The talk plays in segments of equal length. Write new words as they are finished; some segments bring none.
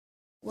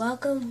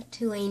Welcome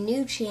to a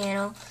new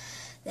channel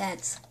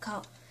that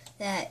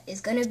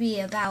is going to be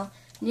about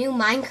new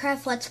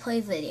Minecraft Let's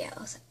Play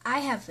videos.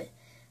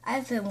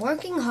 I've been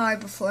working hard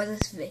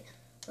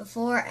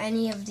before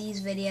any of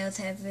these videos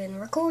have been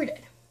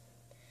recorded.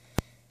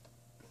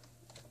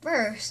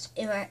 First,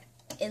 in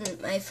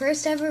my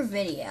first ever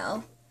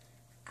video,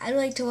 I'd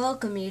like to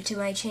welcome you to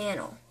my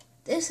channel.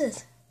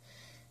 This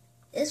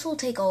will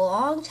take a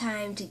long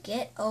time to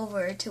get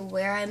over to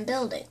where I'm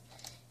building.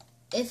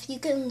 If you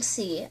can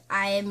see,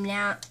 I am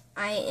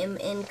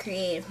in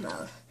creative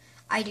mode.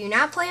 I do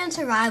not play on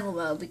survival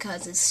mode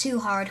because it's too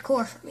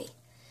hardcore for me.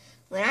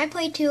 When I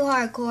play too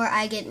hardcore,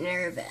 I get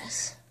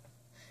nervous.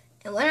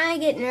 And when I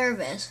get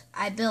nervous,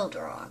 I build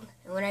wrong.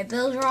 And when I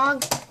build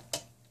wrong,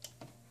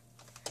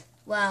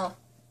 well,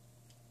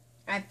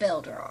 I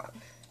build wrong.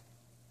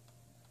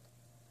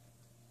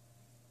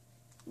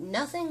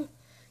 Nothing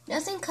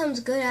comes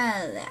good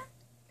out of that.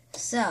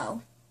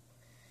 So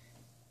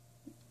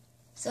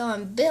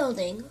I'm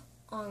building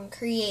on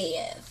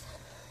creative.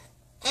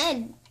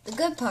 And the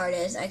good part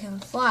is I can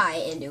fly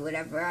and do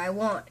whatever I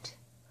want.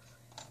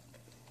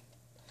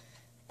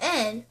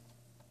 And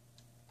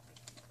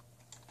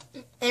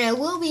I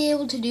will be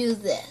able to do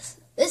this.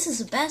 This is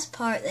the best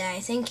part that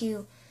I think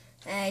you'll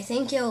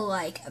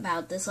like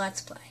about this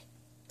Let's Play.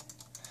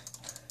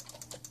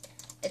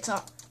 It's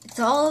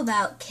all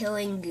about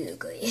killing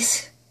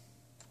googlies.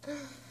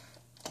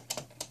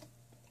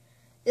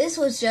 This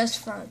was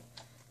just from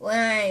when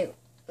I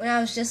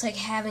was just like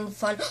having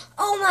fun.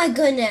 Oh my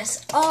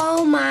goodness!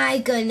 Oh my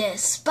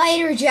goodness!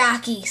 Spider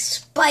Jockey!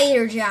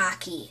 Spider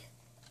Jockey!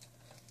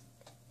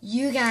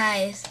 You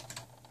guys,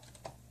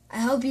 I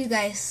hope you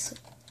guys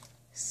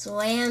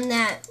slam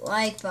that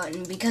like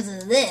button because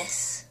of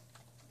this.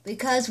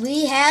 Because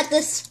we had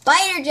the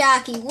Spider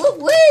Jockey! Woo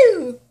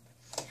woo!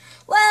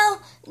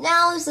 Well,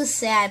 now is the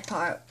sad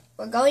part.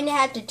 We're going to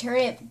have to turn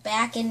it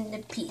back into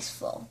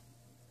peaceful.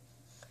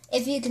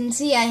 If you can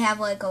see, I have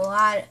a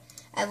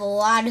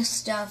lot of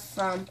stuff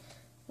from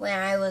when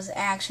I was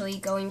actually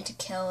going to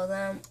kill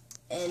them.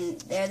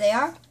 And there they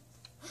are.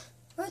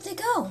 Where'd they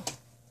go?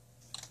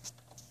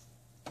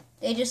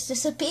 They just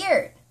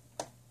disappeared.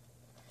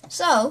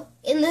 So,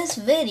 in this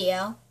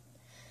video,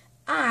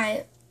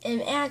 I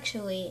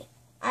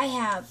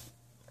have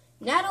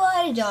not a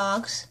lot of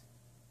dogs,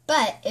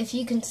 but if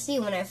you can see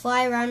when I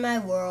fly around my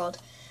world,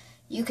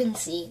 you can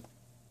see.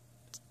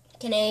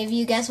 Can any of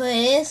you guess what it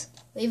is?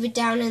 Leave it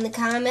down in the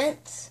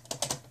comments.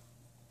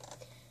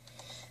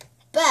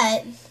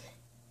 But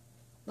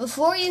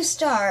before you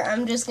start,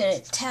 I'm just going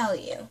to tell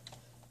you.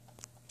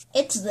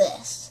 It's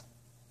this.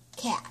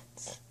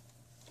 Cats.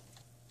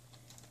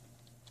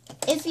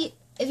 If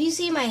you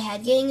see my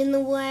head getting in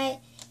the way,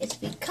 it's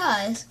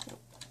because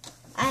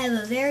I have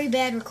a very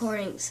bad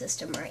recording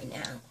system right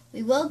now.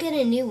 We will get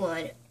a new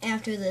one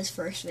after this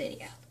first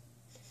video.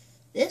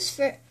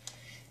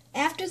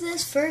 After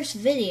this first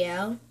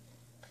video,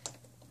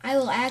 I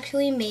will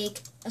actually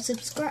make a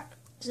subscribe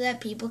so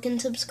that people can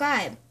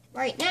subscribe.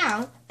 Right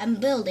now, I'm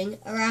building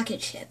a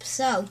rocket ship.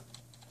 So,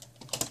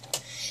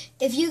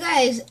 if you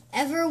guys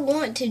ever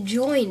want to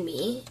join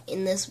me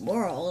in this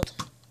world,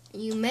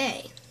 you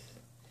may.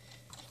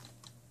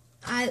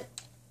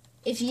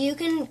 If you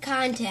can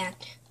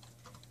contact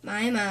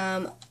my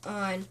mom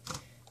on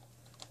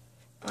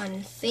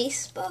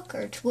Facebook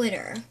or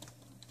Twitter,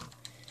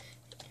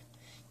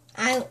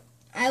 I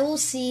will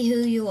see who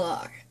you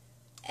are.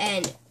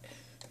 And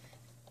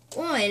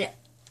one,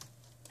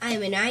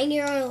 I'm a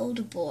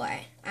 9-year-old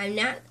boy. I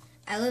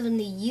live in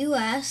the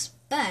U.S.,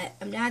 but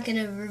I'm not going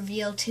to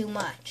reveal too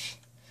much.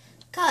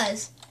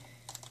 'Cause,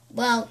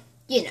 well,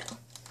 you know.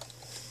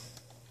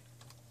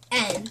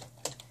 And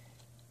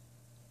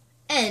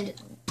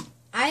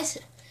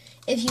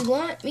if you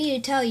want me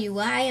to tell you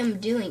why I'm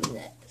doing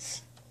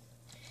this,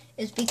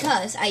 it's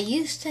because I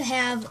used to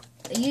have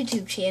a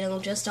YouTube channel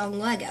just on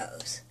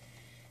Legos.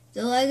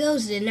 The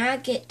Legos did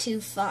not get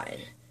too fun.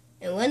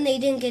 And when they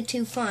didn't get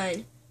too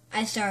fun,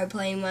 I started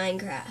playing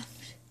Minecraft.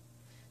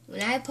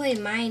 When I played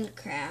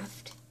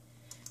Minecraft,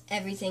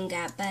 everything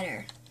got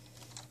better.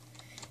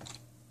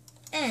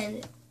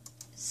 And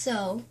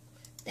so,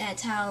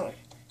 that's how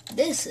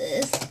this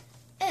is.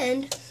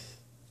 And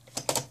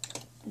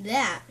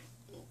that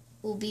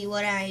will be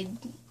what I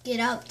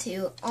get up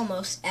to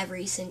almost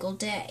every single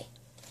day.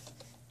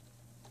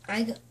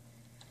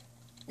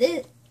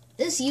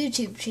 This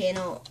YouTube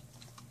channel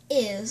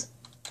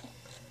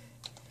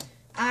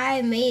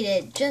I made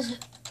it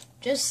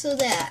just so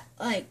that,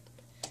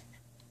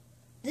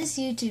 this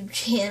YouTube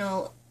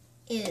channel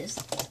is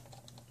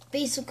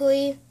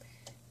basically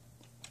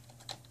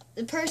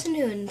the person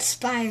who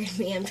inspired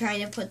me. I'm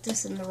trying to put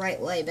this in the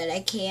right way, but I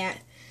can't.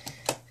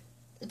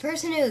 The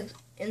person who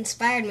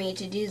inspired me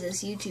to do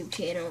this YouTube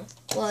channel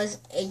was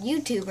a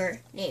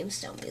YouTuber named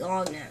Stumpy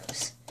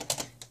Longnose.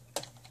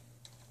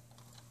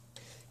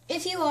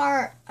 If you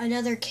are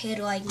another kid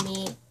like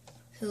me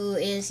who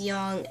is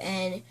young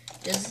and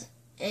does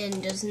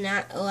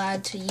not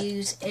allowed to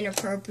use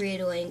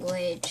inappropriate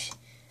language,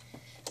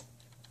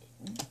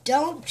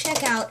 don't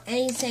check out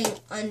anything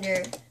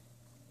under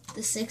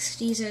the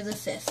 60s or the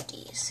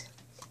 50s,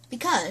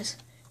 because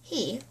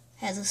he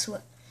has a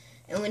swear,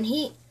 and when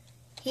he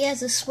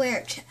has a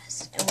swear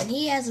chest, and when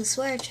he has a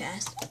swear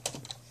chest,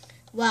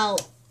 well,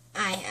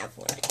 I have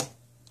one,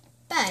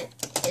 but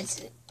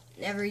it's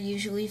never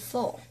usually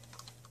full.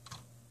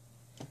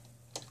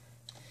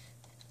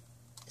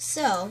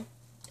 So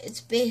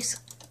it's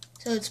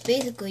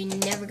basically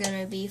never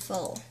gonna be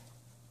full.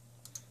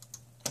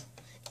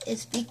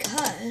 It's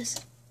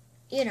because,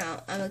 you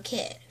know, I'm a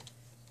kid.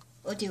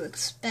 What do you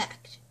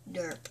expect,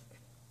 derp?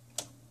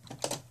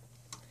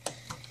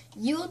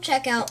 You will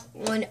check out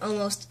one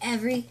almost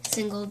every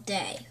single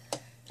day.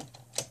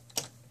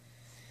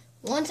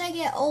 Once I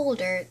get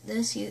older,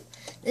 this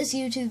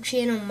YouTube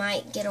channel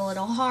might get a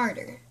little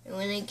harder. And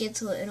when it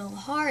gets a little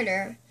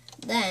harder,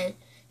 then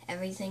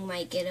everything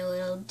might get a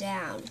little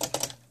down.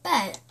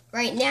 But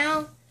right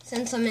now,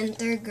 since I'm in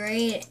 3rd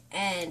grade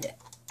and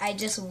I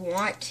just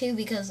want to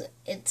because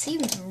it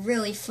seems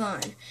really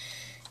fun.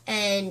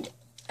 And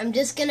I'm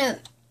just gonna,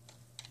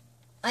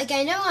 like,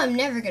 I know I'm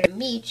never gonna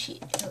meet you,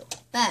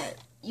 but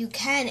you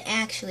can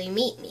actually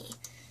meet me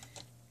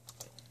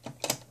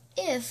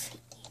if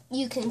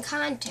you can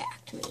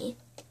contact me,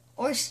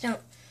 or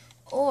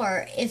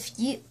if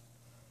you,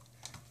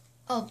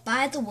 oh,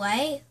 by the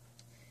way,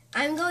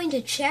 I'm going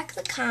to check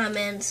the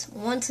comments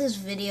once this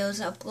video is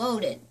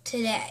uploaded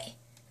today.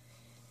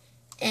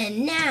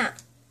 And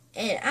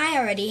I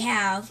already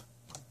have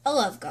a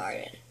love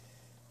garden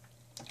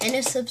and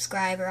a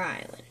subscriber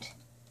island.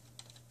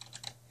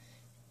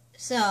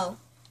 So,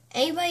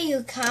 anybody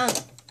who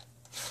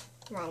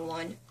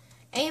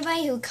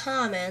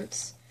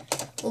comments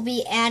will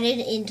be added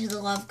into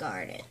the love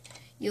garden.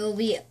 You will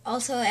be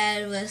also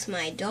added with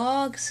my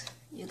dogs.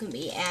 You can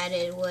be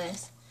added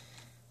with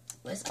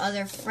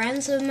other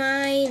friends of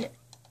mine,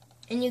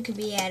 and you can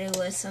be added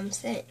with some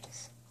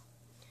things.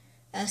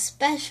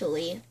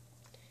 Especially,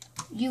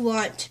 you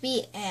want to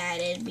be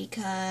added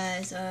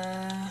because,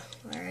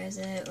 where is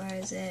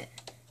it?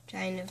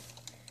 Trying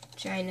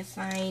to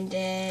find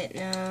it.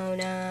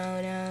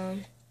 No.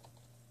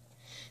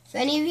 If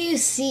any of you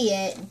see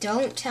it,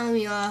 don't tell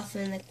me off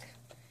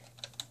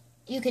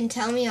you can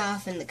tell me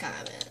off in the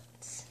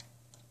comments.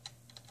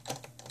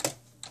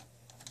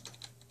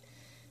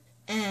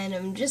 And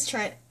I'm just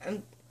gonna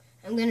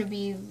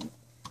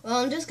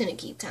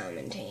keep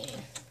commentating.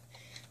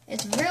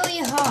 It's really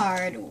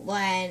hard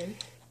when,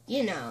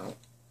 you know,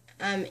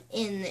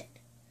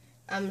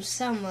 I'm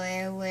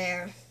somewhere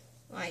where,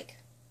 like,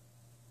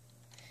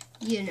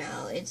 you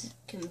know, it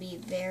can be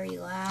very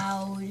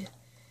loud.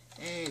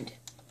 And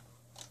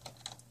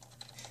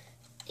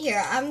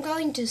here, I'm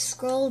going to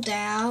scroll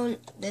down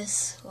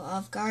this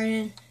love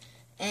garden,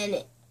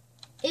 and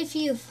if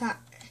you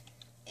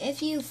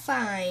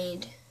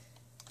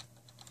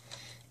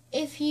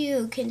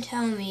can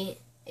tell me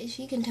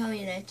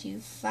that you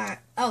find,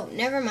 oh,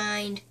 never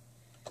mind,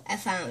 I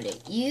found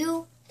it.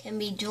 You can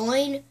be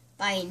joined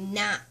by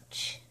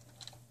Notch.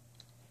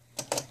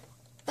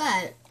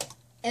 But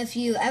if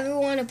you ever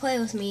want to play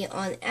with me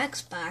on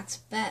Xbox,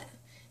 but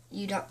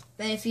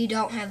if you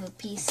don't have a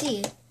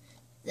PC,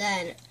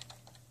 then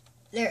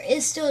there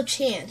is still a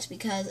chance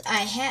because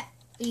I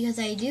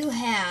do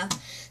have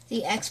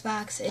the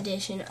Xbox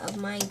edition of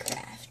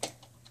Minecraft,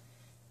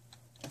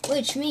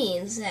 which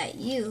means that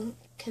you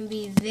can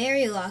be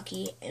very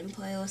lucky and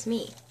play with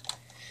me.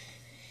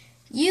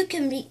 You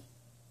can be,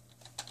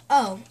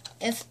 oh,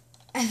 if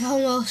I've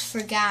almost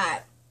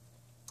forgot,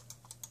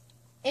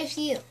 if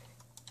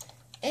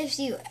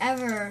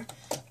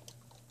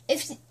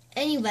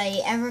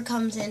anybody ever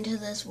comes into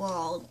this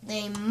world,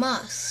 they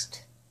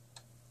must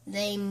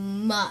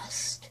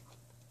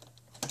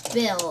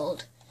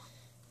build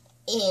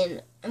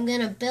in. I'm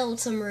gonna build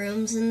some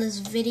rooms in this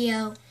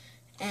video,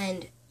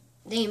 and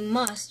they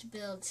must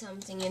build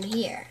something in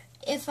here.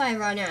 If I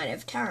run out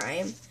of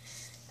time,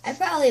 I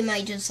probably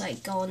might just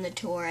like go on the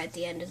tour at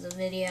the end of the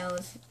video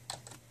if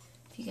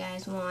you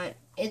guys want.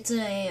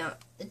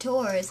 The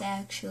tour is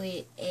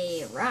actually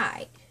a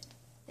ride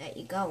that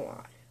you go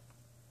on.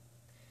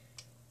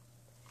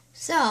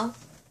 So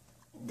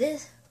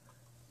this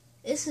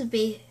is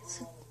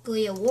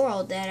basically a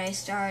world that I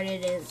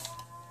started in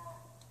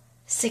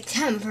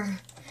September.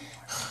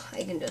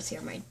 I can just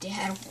hear my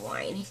dad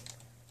whining.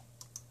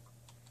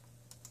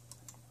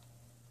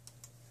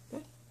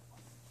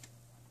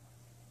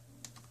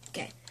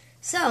 Okay,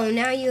 so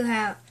now you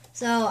have.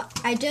 So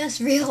I just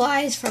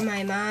realized from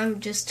my mom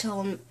just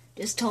told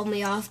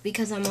me off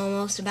because I'm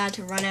almost about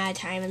to run out of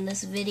time in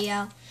this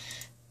video.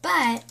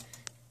 But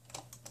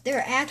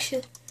there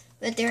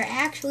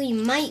actually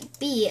might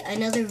be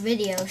another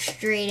video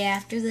straight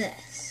after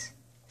this.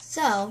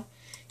 So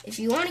if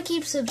you want to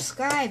keep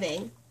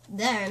subscribing,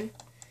 then,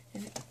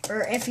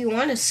 or if you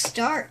want to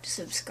start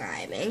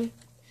subscribing,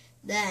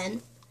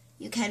 then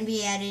you can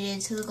be added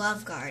into the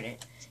Love Garden.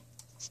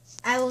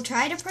 I will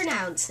try to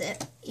pronounce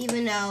it,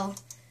 even though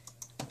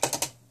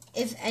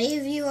if any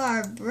of you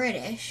are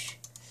British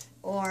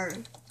or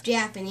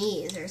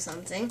Japanese or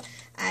something,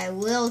 I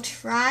will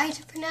try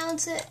to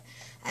pronounce it.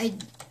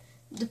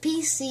 the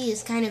PC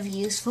is kind of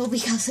useful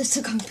because it's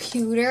a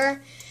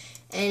computer,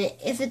 and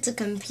if it's a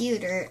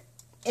computer,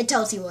 it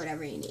tells you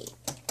whatever you need.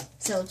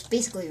 So it's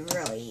basically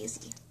really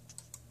easy.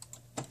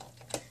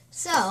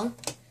 So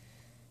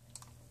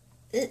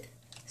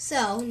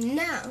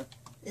now,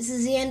 this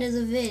is the end of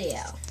the video.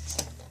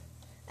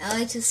 I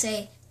like to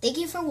say thank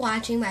you for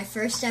watching my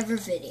first ever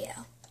video.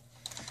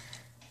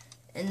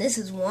 And this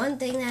is one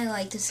thing that I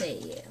like to say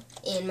to you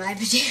in my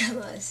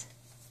pajamas.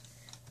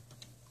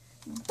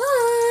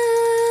 Bye!